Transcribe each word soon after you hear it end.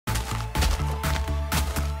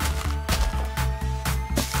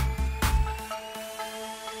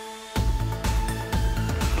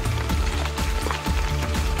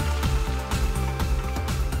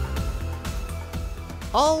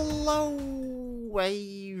Hello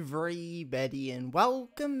everybody and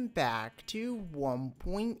welcome back to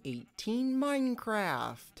 1.18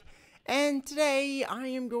 Minecraft. And today I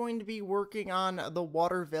am going to be working on the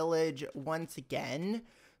water village once again.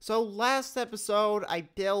 So last episode I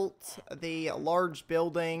built the large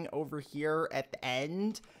building over here at the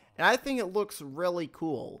end, and I think it looks really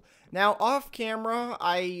cool. Now off camera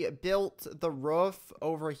I built the roof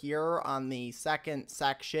over here on the second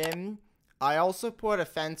section. I also put a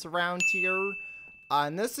fence around here,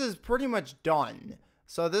 and this is pretty much done.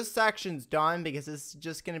 So this section's done because this is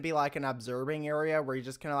just going to be like an observing area where you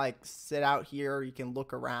just kind of like sit out here, you can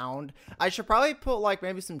look around. I should probably put like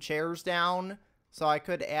maybe some chairs down, so I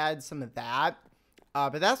could add some of that.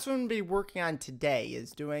 But that's what I'm going to be working on today,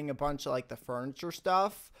 is doing a bunch of like the furniture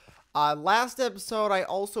stuff. Last episode I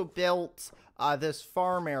also built this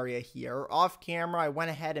farm area here. Off camera I went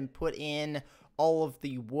ahead and put in all of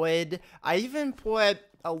the wood. I even put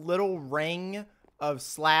a little ring of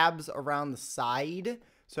slabs around the side.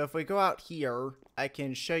 So if we go out here, I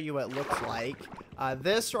can show you what it looks like.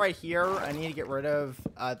 This right here, I need to get rid of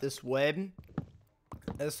this wood.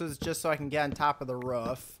 This was just so I can get on top of the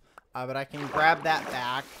roof. But I can grab that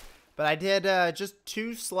back. But I did just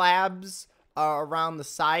 2 slabs around the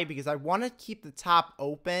side because I want to keep the top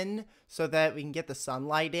open so that we can get the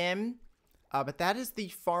sunlight in. But that is the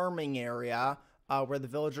farming area where the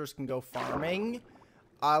villagers can go farming.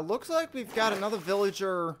 Looks like we've got another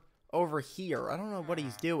villager over here. I don't know what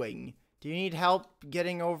he's doing. Do you need help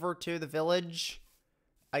getting over to the village?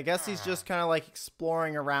 I guess he's just kind of like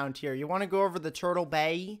exploring around here. You want to go over the Turtle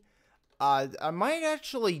Bay? I might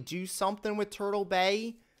actually do something with Turtle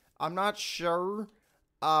Bay. I'm not sure.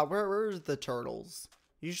 Where's the turtles?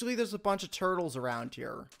 Usually there's a bunch of turtles around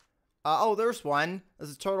here. Oh, there's one.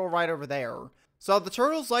 There's a turtle right over there. So the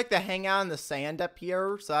turtles like to hang out in the sand up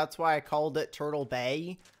here, so that's why I called it Turtle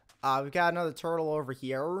Bay. We've got another turtle over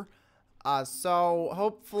here. So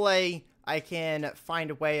hopefully I can find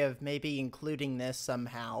a way of maybe including this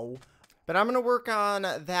somehow. But I'm going to work on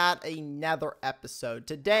that another episode.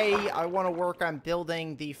 Today I want to work on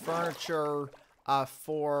building the furniture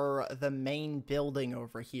for the main building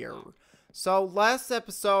over here. So last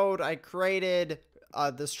episode I created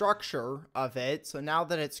the structure of it. So now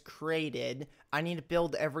that it's created, I need to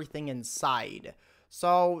build everything inside.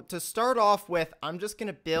 So to start off with, I'm just going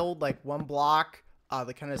to build like 1 block,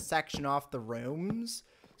 the kind of section off the rooms.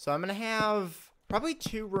 So I'm going to have probably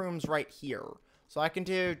 2 rooms right here. So I can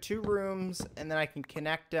do 2 rooms and then I can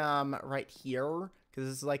connect them right here because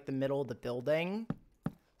this is like the middle of the building.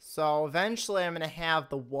 So eventually I'm going to have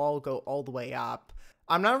the wall go all the way up.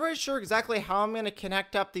 I'm not really sure exactly how I'm going to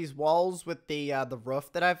connect up these walls with the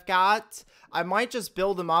roof that I've got. I might just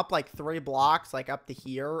build them up like 3 blocks, like up to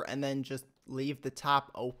here, and then just leave the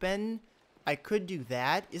top open. I could do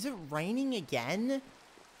that. Is it raining again?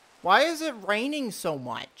 Why is it raining so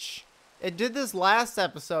much? It did this last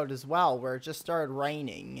episode as well, where it just started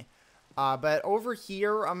raining. But over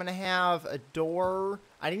here, I'm going to have a door.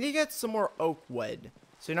 I need to get some more oak wood.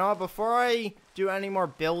 So you know what, before I do any more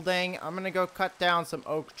building, I'm going to go cut down some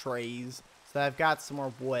oak trees so that I've got some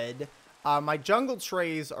more wood. My jungle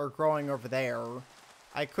trees are growing over there.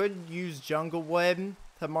 I could use jungle wood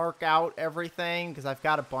to mark out everything because I've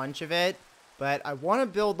got a bunch of it. But I want to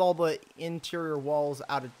build all the interior walls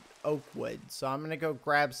out of oak wood. So I'm going to go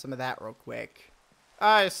grab some of that real quick.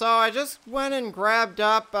 Alright, so I just went and grabbed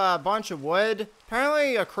up a bunch of wood.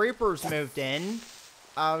 Apparently a creeper's moved in.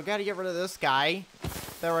 We got to get rid of this guy.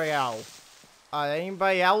 There we go.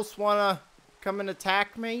 Anybody else want to come and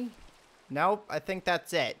attack me? Nope, I think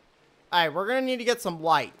that's it. Alright, we're going to need to get some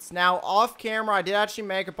lights. Now, off camera, I did actually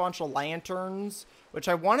make a bunch of lanterns, which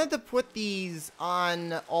I wanted to put these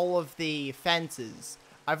on all of the fences.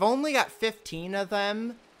 I've only got 15 of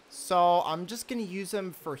them, so I'm just going to use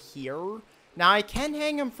them for here. Now, I can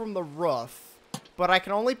hang them from the roof, but I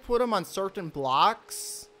can only put them on certain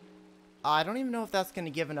blocks. I don't even know if that's going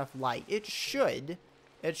to give enough light. It should.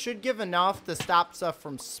 It should give enough to stop stuff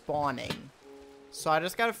from spawning. So I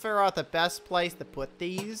just got to figure out the best place to put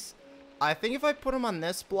these. I think if I put them on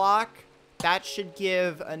this block, that should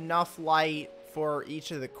give enough light for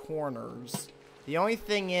each of the corners. The only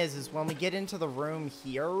thing is when we get into the room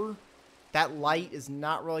here, that light is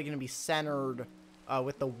not really going to be centered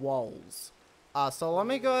with the walls. So let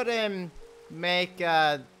me go ahead and make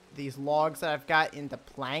these logs that I've got into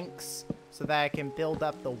planks so that I can build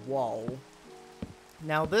up the wall.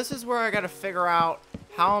 Now this is where I gotta figure out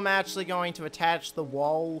how I'm actually going to attach the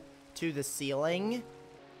wall to the ceiling.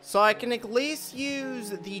 So I can at least use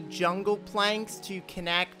the jungle planks to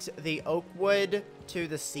connect the oak wood to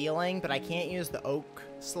the ceiling, but I can't use the oak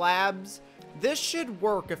slabs. this should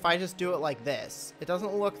work if I just do it like this. It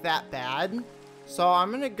doesn't look that bad. So I'm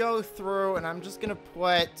going to go through and I'm just going to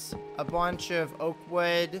put a bunch of oak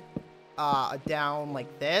wood down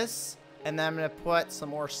like this. And then I'm going to put some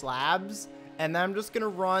more slabs. And then I'm just going to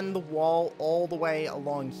run the wall all the way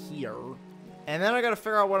along here. And then I got to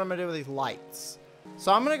figure out what I'm going to do with these lights.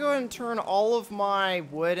 So I'm going to go ahead and turn all of my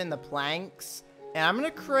wood into planks. And I'm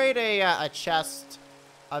going to create a chest.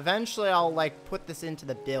 Eventually, I'll, like, put this into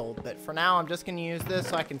the build. But for now, I'm just going to use this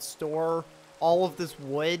so I can store all of this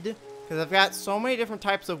wood. Because I've got so many different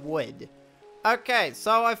types of wood. Okay,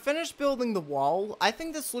 so I finished building the wall. I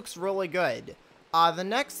think this looks really good. The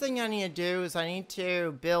next thing I need to do is I need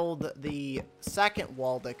to build the second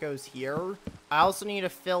wall that goes here. I also need to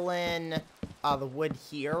fill in the wood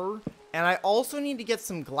here. And I also need to get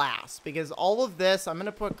some glass. Because all of this, I'm going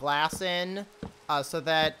to put glass in so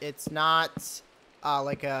that it's not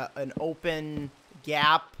like an open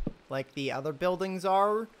gap like the other buildings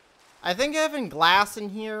are. I think having glass in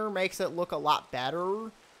here makes it look a lot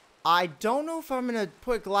better. I don't know if I'm going to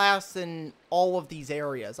put glass in all of these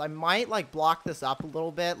areas. I might, like, block this up a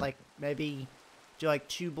little bit. Like, maybe do, like,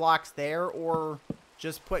 2 blocks there. Or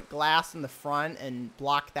just put glass in the front and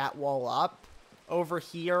block that wall up. Over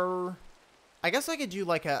here, I guess I could do,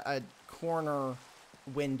 like, a corner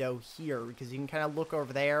window here. Because you can kind of look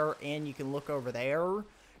over there and you can look over there.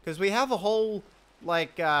 Because we have a whole,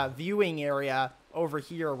 like, viewing area over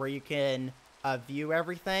here where you can view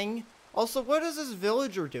everything. Also, what is this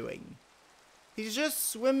villager doing? He's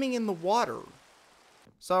just swimming in the water.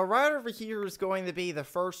 So right over here is going to be the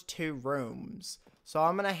first 2 rooms. So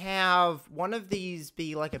I'm going to have one of these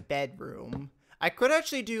be like a bedroom. I could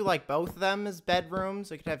actually do like both of them as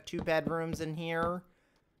bedrooms. I could have 2 bedrooms in here.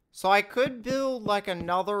 So I could build like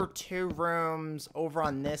another 2 rooms over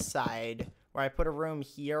on this side. Where I put a room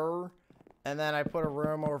here. And then I put a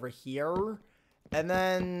room over here. And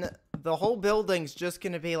then the whole building's just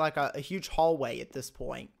going to be like a huge hallway at this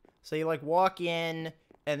point. So you like walk in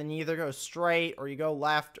and then you either go straight or you go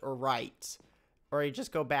left or right. Or you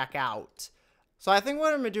just go back out. So I think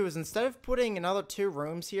what I'm going to do is instead of putting another 2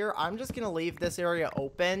 rooms here, I'm just going to leave this area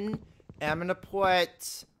open. And I'm going to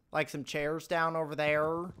put like some chairs down over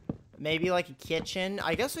there. Maybe like a kitchen.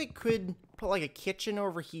 I guess we could put like a kitchen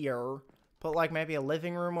over here. Put like maybe a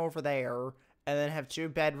living room over there. And then have 2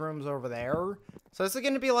 bedrooms over there. So this is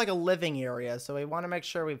going to be like a living area. So we want to make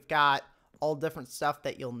sure we've got all different stuff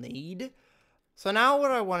that you'll need. So now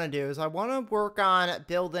what I want to do is I want to work on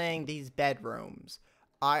building these bedrooms.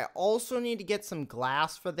 I also need to get some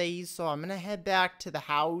glass for these. So I'm going to head back to the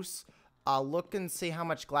house. Look and see how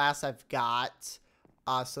much glass I've got.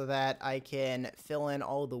 So that I can fill in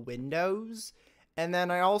all the windows. And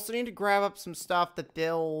then I also need to grab up some stuff to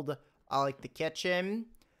build like the kitchen.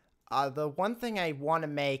 The one thing I want to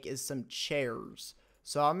make is some chairs.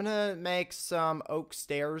 So I'm going to make some oak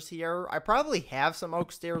stairs here. I probably have some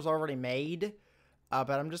oak stairs already made.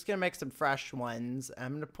 But I'm just going to make some fresh ones.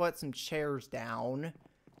 I'm going to put some chairs down.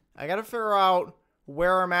 I got to figure out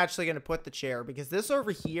where I'm actually going to put the chair. Because this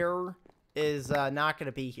over here is not going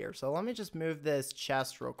to be here. So let me just move this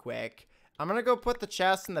chest real quick. I'm going to go put the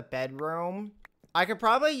chest in the bedroom. I could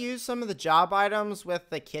probably use some of the job items with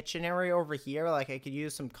the kitchen area over here. Like, I could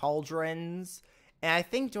use some cauldrons. And I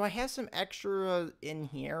think, do I have some extra in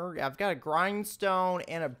here? I've got a grindstone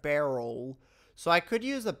and a barrel. So I could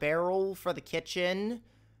use a barrel for the kitchen.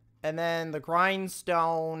 And then the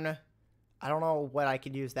grindstone, I don't know what I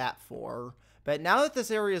could use that for. But now that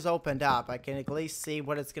this area is opened up, I can at least see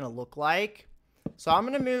what it's going to look like. So I'm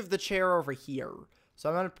going to move the chair over here. So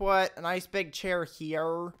I'm going to put a nice big chair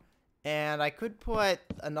here. And I could put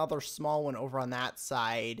another small one over on that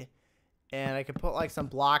side. And I could put like some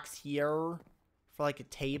blocks here for like a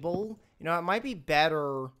table. You know, it might be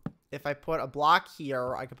better if I put a block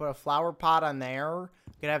here. I could put a flower pot on there.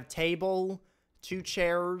 I could have a table, 2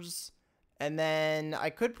 chairs. And then I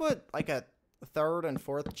could put like a 3rd and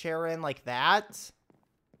 4th chair in like that.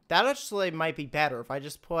 That actually might be better if I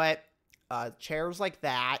just put chairs like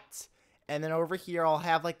that. And then over here I'll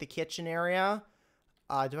have like the kitchen area.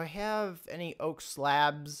 Do I have any oak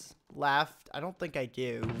slabs left? I don't think I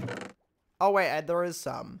do. Oh, wait, there is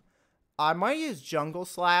some. I might use jungle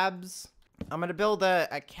slabs. I'm going to build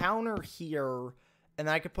a counter here. And then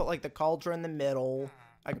I could put, like, the cauldron in the middle.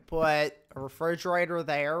 I could put a refrigerator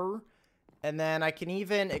there. And then I can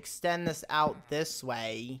even extend this out this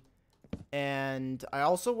way. And I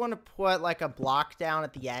also want to put, like, a block down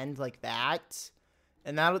at the end like that.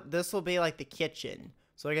 And this will be, like, the kitchen.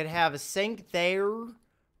 So I could have a sink there, or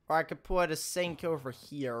I could put a sink over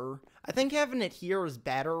here. I think having it here is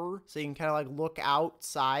better, so you can kind of like look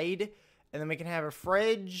outside. And then we can have a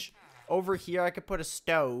fridge over here, I could put a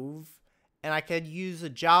stove. And I could use a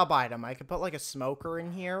job item. I could put like a smoker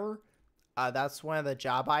in here. That's one of the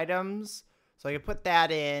job items. So I could put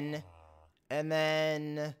that in. And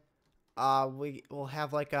then we'll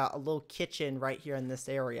have like a little kitchen right here in this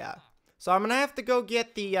area. So I'm going to have to go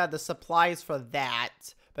get the supplies for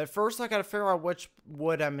that. But first I got to figure out which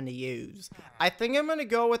wood I'm going to use. I think I'm going to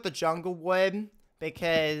go with the jungle wood.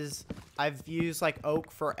 Because I've used like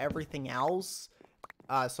oak for everything else.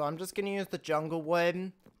 So I'm just going to use the jungle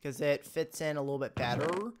wood. Because it fits in a little bit better.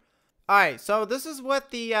 Alright, so this is what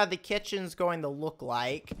the kitchen's going to look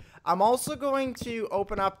like. I'm also going to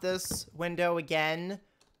open up this window again.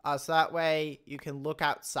 So that way you can look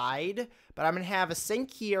outside. But I'm going to have a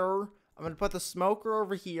sink here. I'm going to put the smoker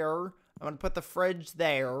over here. I'm going to put the fridge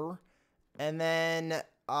there. And then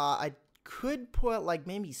I could put like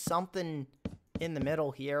maybe something in the middle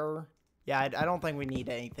here. Yeah, I don't think we need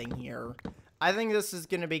anything here. I think this is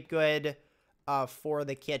going to be good. For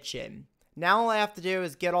the kitchen. Now all I have to do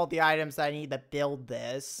is get all the items that I need to build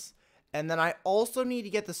this. And then I also need to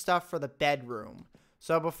get the stuff for the bedroom.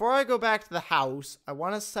 So before I go back to the house, I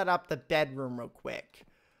want to set up the bedroom real quick.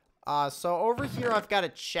 So over here I've got a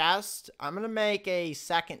chest. I'm going to make a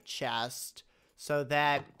second chest so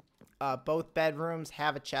that both bedrooms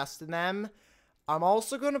have a chest in them. I'm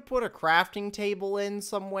also going to put a crafting table in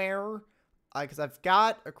somewhere. Because I've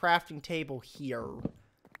got a crafting table here.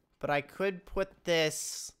 But I could put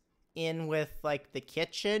this in with, like, the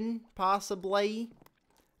kitchen, possibly.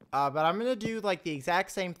 But I'm going to do, like, the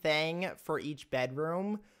exact same thing for each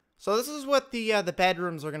bedroom. So this is what the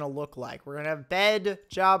bedrooms are going to look like. We're going to have bed,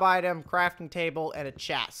 job item, crafting table, and a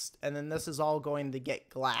chest. And then this is all going to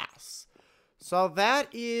get glass. So that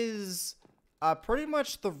is pretty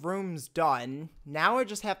much the rooms done. Now I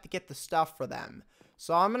just have to get the stuff for them.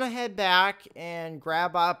 So I'm going to head back and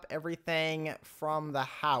grab up everything from the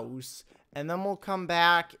house. And then we'll come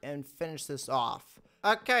back and finish this off.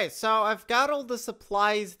 Okay, so I've got all the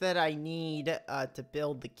supplies that I need to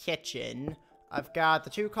build the kitchen. I've got the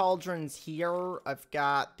 2 cauldrons here. I've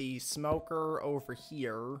got the smoker over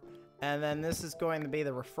here. And then this is going to be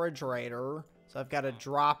the refrigerator. So I've got a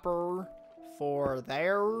dropper for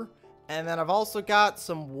there. And then I've also got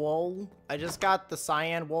some wool. I just got the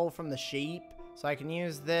cyan wool from the sheep. So I can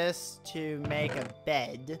use this to make a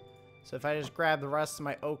bed. So if I just grab the rest of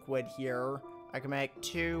my oak wood here, I can make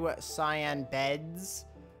 2 cyan beds.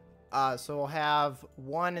 So we'll have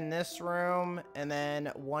one in this room and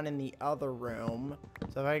then one in the other room.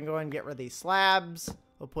 So if I can go ahead and get rid of these slabs,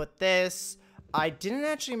 we'll put this. I didn't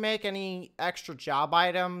actually make any extra job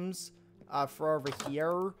items for over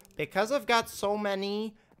here. Because I've got so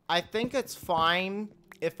many, I think it's fine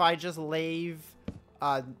if I just leave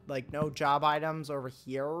like no job items over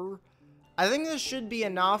here. I think this should be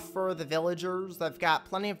enough for the villagers. They've got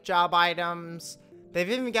plenty of job items. They've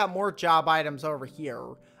even got more job items over here.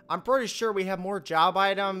 I'm pretty sure we have more job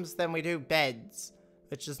items than we do beds,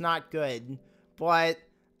 which is not good. But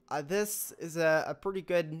this is a pretty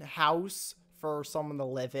good house for someone to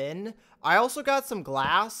live in. I also got some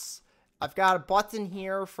glass. I've got a button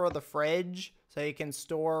here for the fridge, so you can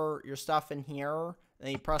store your stuff in here.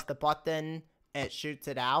 Then you press the button, and it shoots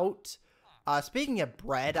it out. Speaking of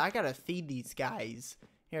bread, I gotta feed these guys.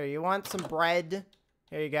 Here, you want some bread?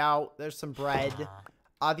 Here you go. There's some bread.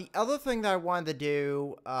 The other thing that I wanted to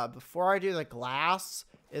do before I do the glass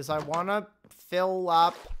is I want to fill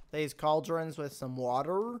up these cauldrons with some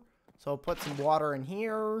water. So I'll put some water in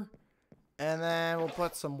here. And then we'll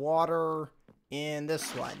put some water in this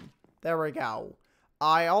one. There we go.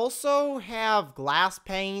 I also have glass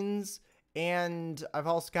panes. And I've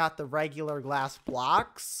also got the regular glass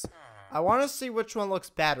blocks. I want to see which one looks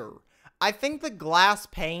better. I think the glass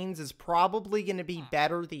panes is probably going to be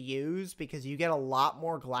better to use because you get a lot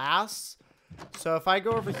more glass. So if I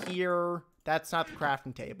go over here, that's not the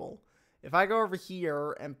crafting table. If I go over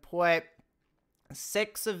here and put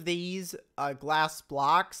 6 of these glass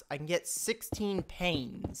blocks, I can get 16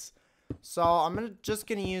 panes. So I'm just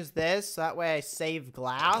going to use this. So that way I save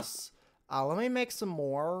glass. Let me make some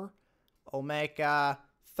more. I'll make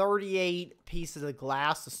 38 pieces of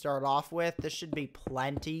glass to start off with. This should be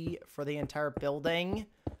plenty for the entire building.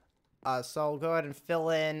 So I'll go ahead and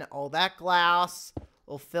fill in all that glass.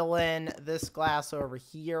 We'll fill in this glass over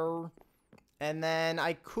here. And then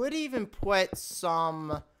I could even put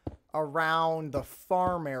some around the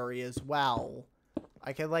farm area as well.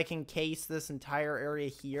 I could like encase this entire area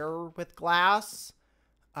here with glass.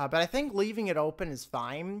 But I think leaving it open is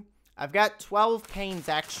fine. I've got 12 panes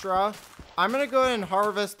extra. I'm going to go ahead and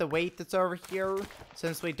harvest the wheat that's over here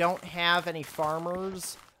since we don't have any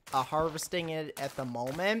farmers harvesting it at the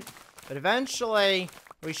moment. But eventually,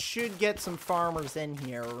 we should get some farmers in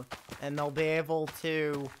here, and they'll be able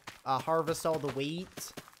to harvest all the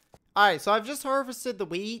wheat. Alright, so I've just harvested the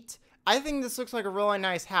wheat. I think this looks like a really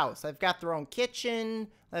nice house. I've got their own kitchen.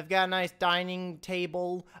 I've got a nice dining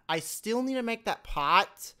table. I still need to make that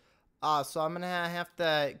pot. So I'm going to have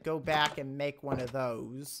to go back and make one of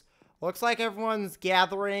those. Looks like everyone's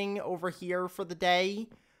gathering over here for the day.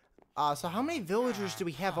 So how many villagers do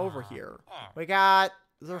we have over here? We got,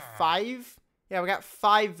 is there 5? Yeah, we got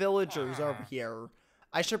 5 villagers over here.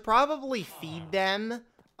 I should probably feed them.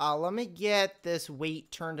 Let me get this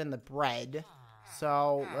wheat turned into bread.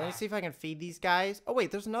 So, let me see if I can feed these guys. Oh,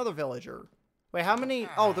 wait, there's another villager. Wait, how many?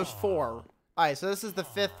 Oh, there's 4. Alright, so this is the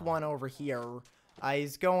 5th one over here.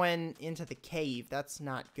 He's going into the cave. That's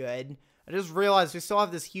not good. I just realized we still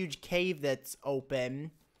have this huge cave that's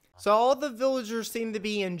open. So, all the villagers seem to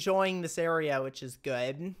be enjoying this area, which is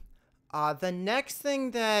good. The next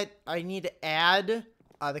thing that I need to add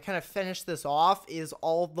to kind of finish this off is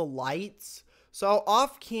all the lights. So,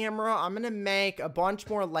 off camera, I'm going to make a bunch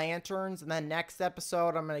more lanterns, and then next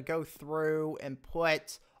episode, I'm going to go through and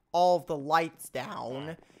put all of the lights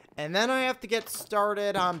down. And then I have to get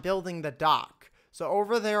started on building the dock. So,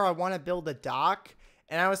 over there, I want to build a dock,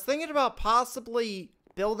 and I was thinking about possibly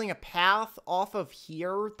building a path off of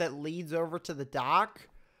here that leads over to the dock.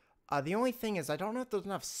 The only thing is, I don't know if there's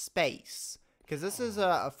enough space, because this is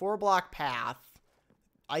a 4-block path.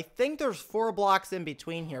 I think there's 4 blocks in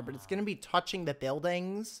between here, but it's going to be touching the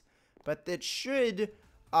buildings. But it should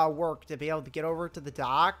work to be able to get over to the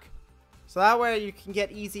dock. So that way you can get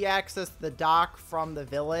easy access to the dock from the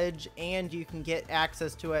village, and you can get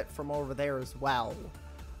access to it from over there as well.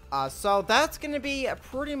 So that's going to be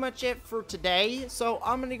pretty much it for today. So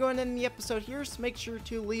I'm going to go ahead and end the episode here. So make sure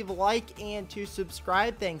to leave a like and to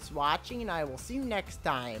subscribe. Thanks for watching, and I will see you next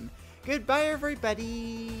time. Goodbye,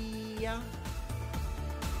 everybody.